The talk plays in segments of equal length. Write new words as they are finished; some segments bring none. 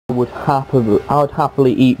I would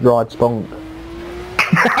happily eat dried spunk.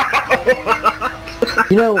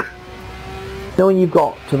 You know when you've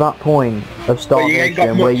got to that point of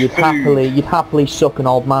starvation where you'd happily suck an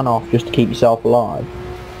old man off just to keep yourself alive.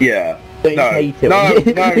 Yeah. Don't you hate it? No, I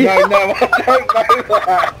don't know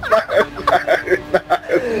that.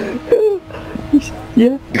 No.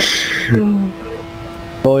 Yeah.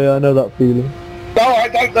 Oh yeah, I know that feeling. No, I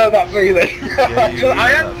don't know that feeling.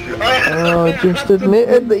 Oh, just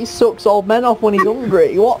admitted that he sucks old men off when he's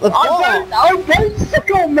hungry. What the fuck? I don't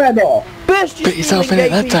suck old men off. First you Put yourself in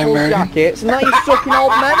it that time, Mary. jackets, and now you're sucking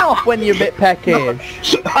old men off when you're a bit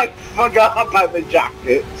peckish. I forgot about the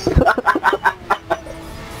jackets.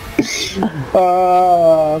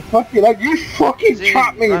 Fucking like you fucking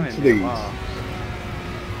trapped me into these.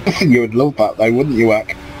 You would love that though, wouldn't you,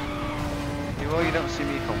 Ek? Well, you don't see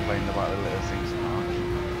me complaining about the little things in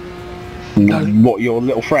life. No. What, your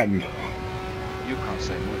little friend? You can't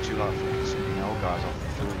say much, you like fucking sucking old guys off the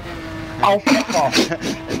food. Oh, fuck off!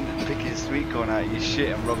 And picking sweet corn out of your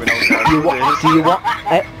shit and rubbing old guys.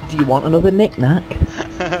 Do you want another knick-knack?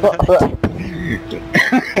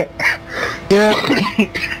 Yeah.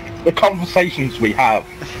 The conversations we have.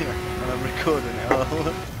 And I'm recording it all.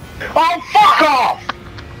 Oh, fuck off!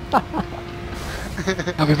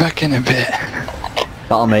 I'll be back in a bit.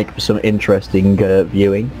 That'll make for some interesting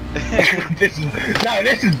viewing. This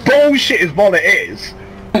is bullshit is what it is.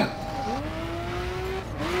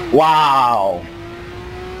 Wow.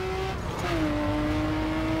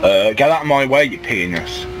 Get out of my way, you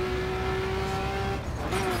penis.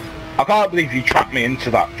 I can't believe you trapped me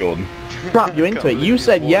into that, Jordan. Trapped you into it? You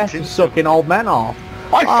said yes to sucking old men off.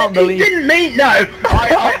 I fucking didn't mean no.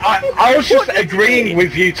 I was just agreeing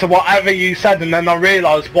with you to whatever you said, and then I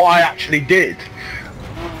realised what I actually did.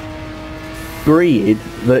 Agreed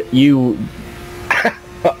that you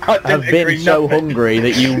have been so hungry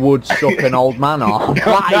that you would suck an old man off.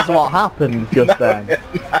 That is what happened just then.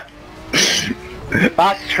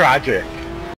 That's tragic.